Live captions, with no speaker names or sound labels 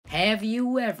have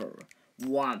you ever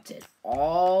wanted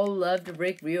all of the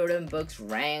Rick Riordan books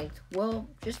ranked, well,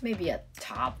 just maybe a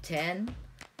top 10?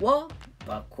 Well,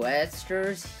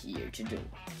 BookQuester's here to do it.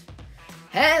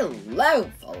 Hello,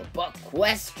 fellow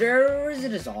BookQuesters!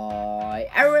 It is I,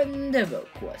 Aaron the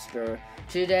BookQuester.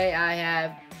 Today I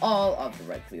have all of the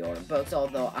Rick Riordan books,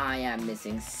 although I am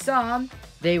missing some.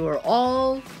 They were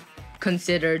all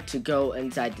considered to go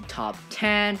inside the top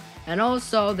 10, and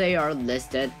also they are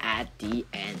listed at the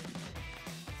end.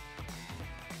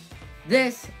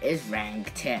 This is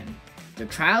rank 10, The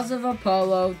Trials of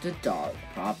Apollo, The Dark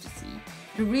Prophecy.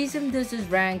 The reason this is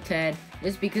rank 10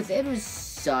 is because it was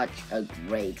such a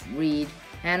great read,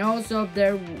 and also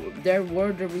there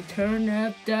were the return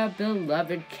of the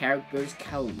beloved characters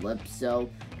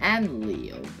Calypso and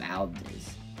Leo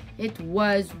Valdez. It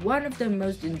was one of the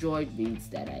most enjoyed reads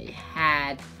that I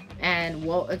had, and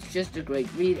well, it's just a great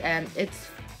read, and it's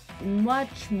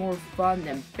much more fun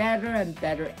and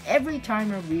better every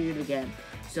time I read it again.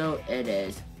 So it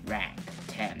is rank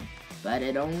 10, but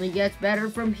it only gets better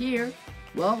from here.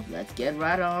 Well, let's get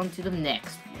right on to the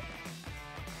next one.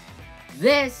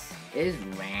 This is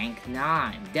rank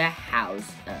 9, The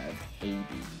House of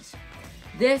Hades.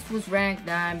 This was rank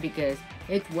 9 because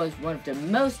it was one of the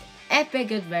most epic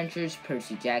adventures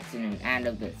Percy Jackson and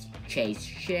Annabeth Chase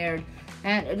shared,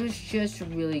 and it was just a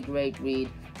really great read.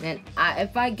 And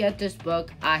if I get this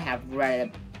book, I have read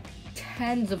it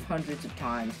tens of hundreds of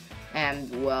times,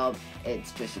 and well,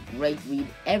 it's just a great read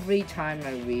every time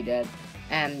I read it.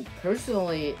 And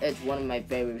personally, it's one of my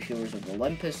favorite Heroes of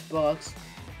Olympus books.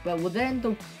 But within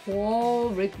the whole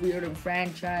Rick Riordan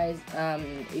franchise,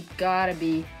 it gotta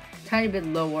be a tiny bit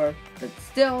lower, but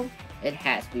still, it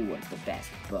has to be one of the best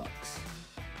books.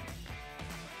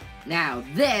 Now,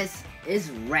 this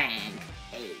is rank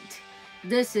 8.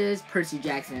 This is Percy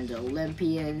Jackson and the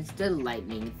Olympians, The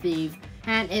Lightning Thief,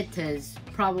 and it is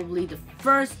probably the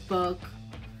first book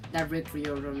that Rick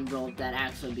Riordan wrote that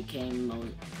actually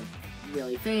became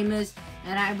really famous.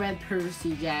 And I read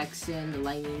Percy Jackson, The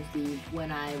Lightning Thief,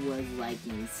 when I was like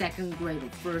in 2nd grade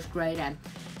or 1st grade, and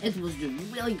it was a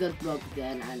really good book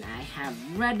then, and I have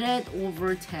read it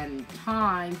over 10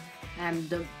 times,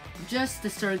 and just the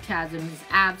sarcasm is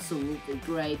absolutely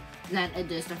great. And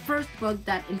it is the first book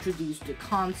that introduced the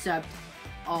concept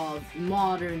of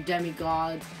modern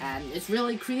demigods, and it's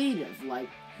really creative. Like,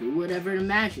 who would ever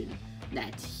imagine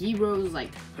that heroes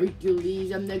like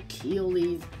Hercules and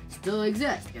Achilles still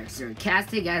exist? They're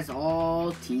sarcastic as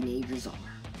all teenagers are.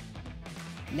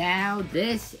 Now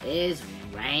this is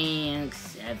rank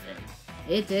 7.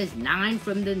 It is 9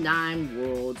 from the 9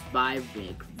 Worlds by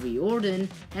Rick Riordan,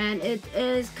 and it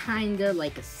is kinda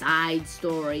like a side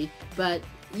story, but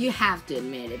you have to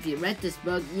admit, if you read this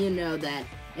book, you know that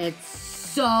it's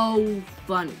so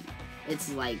funny. It's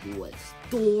like with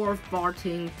Thor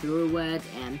farting through it,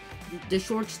 and the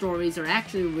short stories are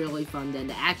actually really fun, then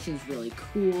the action's really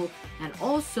cool, and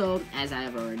also, as I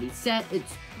have already said,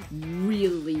 it's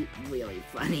really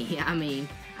funny. I mean,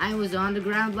 I was on the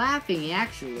ground laughing,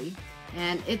 actually,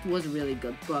 and it was a really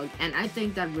good book, and I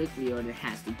think that Rick Riordan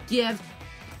has the gift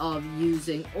of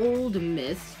using old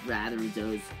myths, rather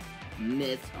those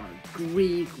myths are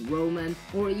Greek, Roman,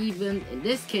 or even, in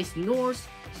this case, Norse.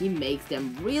 He makes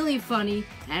them really funny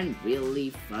and really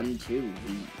fun to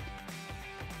read.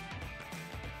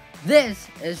 This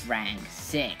is rank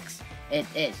 6. It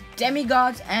is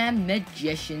Demigods and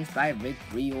Magicians by Rick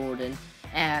Riordan,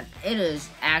 and it is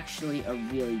actually a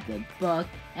really good book,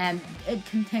 and it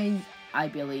contains, I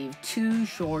believe, 2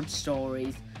 short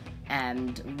stories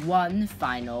and 1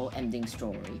 final ending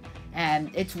story.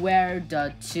 And it's where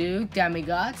the 2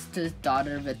 demigods, the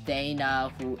daughter of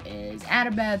Athena, who is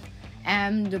Annabeth,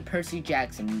 and Percy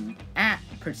Jackson,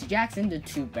 the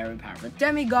 2 very powerful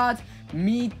demigods,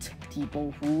 meet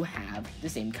people who have the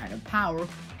same kind of power,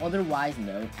 otherwise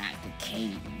known as the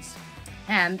Canes.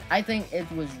 And I think it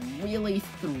was really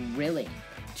thrilling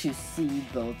to see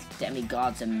both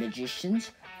demigods and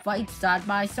magicians fight side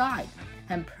by side.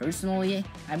 And personally,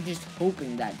 I'm just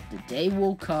hoping that the day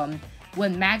will come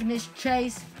when Magnus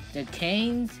Chase, the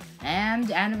Canes, and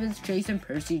Annabeth Chase and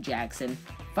Percy Jackson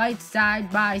fight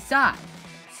side by side,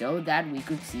 so that we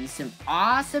could see some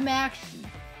awesome action.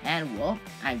 And well,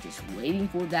 I'm just waiting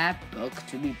for that book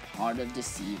to be part of the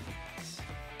series.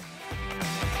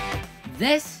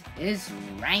 This is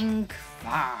rank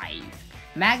 5.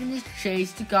 Magnus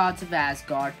Chase, The Gods of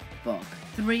Asgard, Book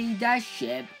 3, The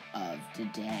Ship of the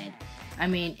Dead. I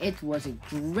mean, it was a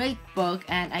great book,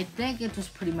 and I think it was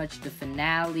pretty much the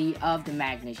finale of the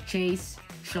Magnus Chase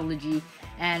trilogy,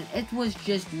 and it was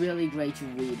just really great to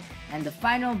read. And the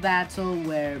final battle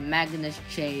where Magnus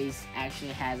Chase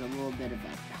actually has a little bit of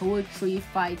a poetry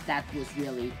fight that was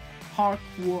really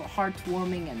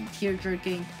heartwarming and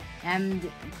tear-jerking.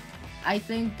 And I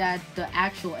think that the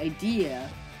actual idea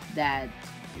that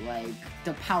like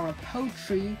the power of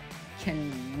poetry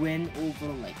can win over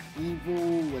like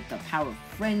evil with the power of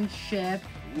friendship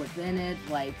within it,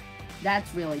 like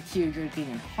that's really tear-jerking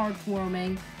and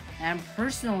heartwarming. And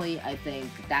personally, I think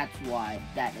that's why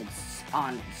that it's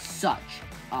on such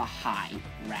a high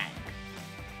rank.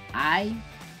 I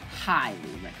highly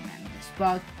recommend this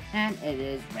book, and it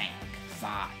is rank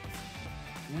 5.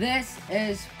 This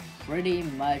is pretty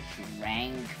much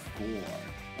rank 4.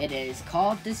 It is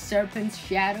called The Serpent's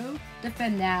Shadow, the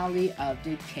finale of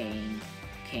the Kane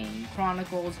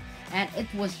Chronicles, and it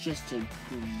was just a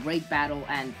great battle.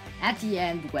 And at the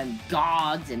end, when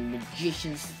gods and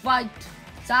magicians fight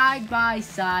side by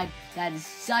side, that is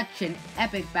such an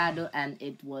epic battle, and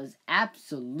it was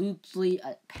absolutely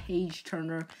a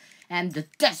page-turner. And the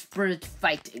desperate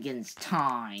fight against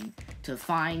time to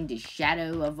find the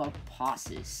shadow of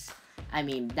Olympus. I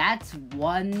mean, that's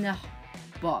one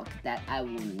book that I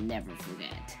will never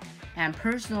forget. And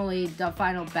personally, the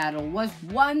final battle was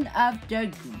one of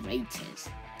the greatest.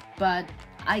 But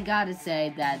I gotta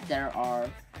say that there are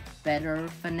better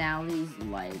finales.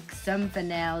 Like, some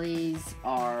finales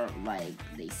are like,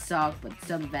 they suck, but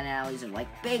some finales are like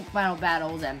big final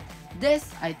battles, and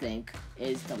this, I think,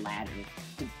 is the latter,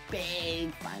 the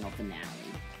big final finale.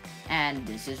 And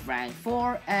this is rank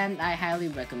 4, and I highly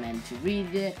recommend to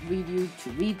read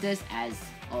this as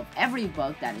of every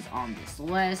book that is on this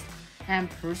list. And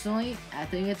personally, I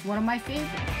think it's one of my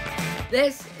favorites.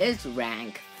 This is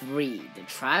rank 3, The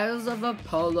Trials of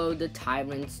Apollo, the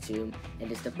Tyrant's Tomb.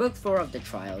 It is the book 4 of the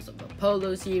Trials of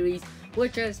Apollo series,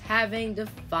 which is having the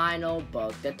final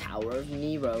book, The Tower of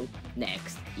Nero,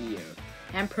 next year.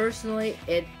 And personally,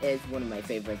 it is one of my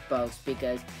favorite books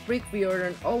because Rick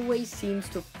Riordan always seems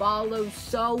to follow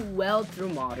so well through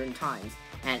modern times.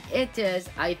 And it is,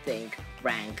 I think,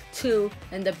 rank 2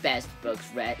 in the best books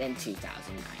read in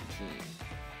 2019.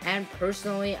 And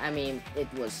personally, I mean,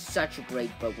 it was such a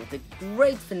great book with a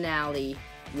great finale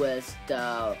with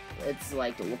it's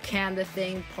like the Wakanda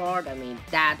thing part. I mean,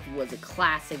 that was a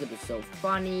classic. It was so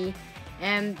funny.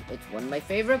 And it's one of my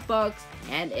favorite books,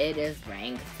 and it is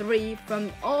rank 3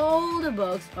 from all the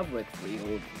books of Rick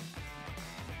Riordan.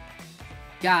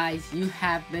 Guys, you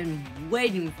have been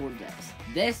waiting for this.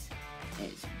 This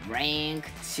is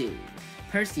rank 2.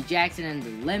 Percy Jackson and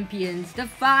the Olympians, the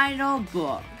final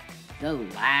book, The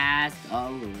Last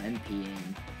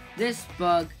Olympian. This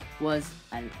book was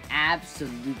an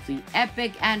absolutely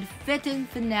epic and fitting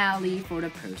finale for the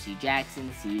Percy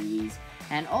Jackson series,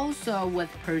 and also with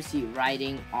Percy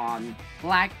riding on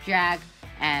blackjack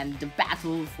and the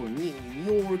battle for New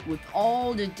York with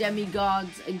all the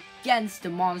demigods against the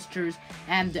monsters,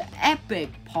 and the epic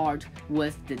part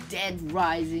with the dead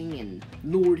rising and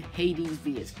Lord Hades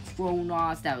vs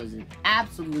Kronos. That was an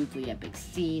absolutely epic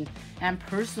scene, and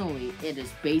personally, it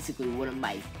is basically one of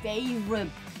my favorite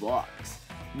books,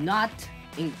 not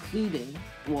including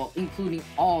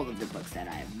all of the books that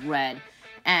I have read.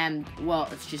 And, well,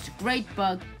 it's just a great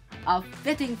book, a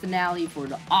fitting finale for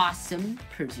the awesome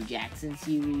Percy Jackson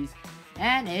series,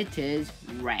 and it is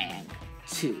rank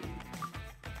 2.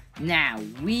 Now,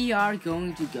 we are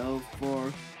going to go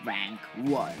for rank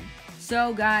 1.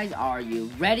 So, guys, are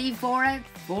you ready for it?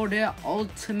 For the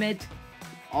ultimate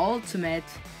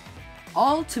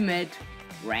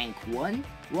rank 1?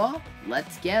 Well,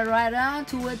 let's get right on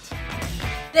to it.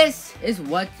 This is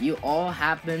what you all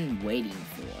have been waiting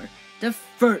for. The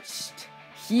first,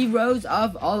 Heroes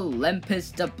of Olympus,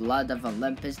 The Blood of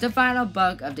Olympus, the final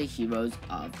book of the Heroes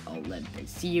of Olympus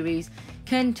series,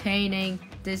 containing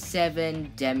the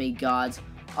 7 demigods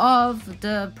of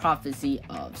the Prophecy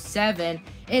of 7.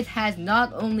 It has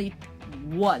not only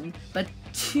 1, but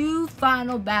 2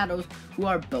 final battles who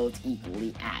are both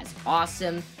equally as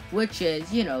awesome, which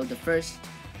is, you know, the first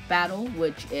battle,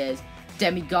 which is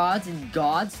demigods and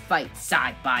gods fight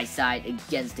side by side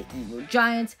against the evil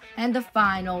giants, and the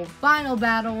final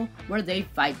battle where they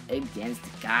fight against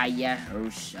Gaia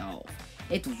herself.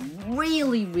 It was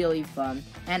really, really fun,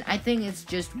 and I think it's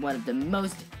just one of the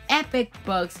most epic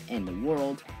books in the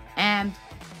world, and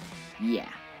yeah,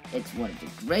 it's one of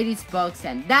the greatest books,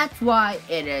 and that's why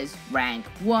it is rank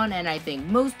 1, and I think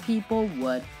most people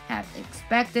would have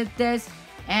expected this,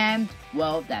 and,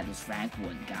 well, that is rank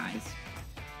 1, guys.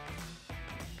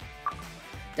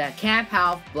 The Camp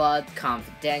Half-Blood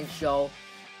Confidential,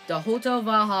 the Hotel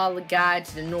Valhalla Guide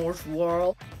to the North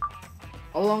World,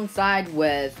 alongside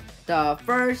with the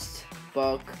first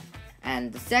book,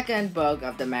 And the second book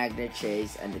of the Magnus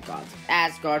Chase and the Gods of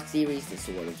Asgard series, The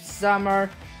Sword of Summer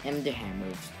and the Hammer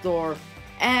of Thor.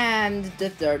 And the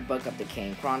third book of the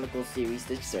Kane Chronicles series,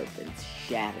 The Serpent's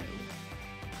Shadow.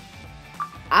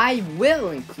 I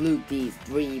will include these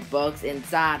 3 books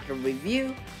inside the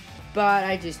review, but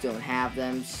I just don't have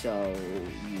them, so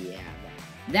yeah.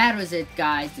 That was it,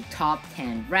 guys, the top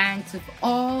 10 ranks of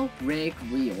all Rick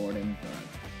Riordan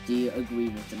books. Do you agree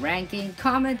with the ranking?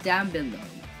 Comment down below.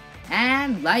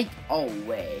 And like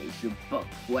always, your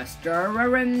BookQuester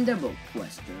are in the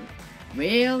BookQuester.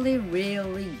 Really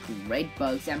great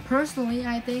books, and personally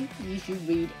I think you should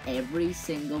read every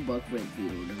single book Rick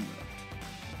Riordan wrote.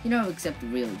 You know, except the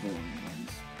really boring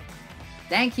ones.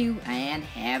 Thank you, and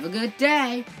have a good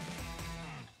day!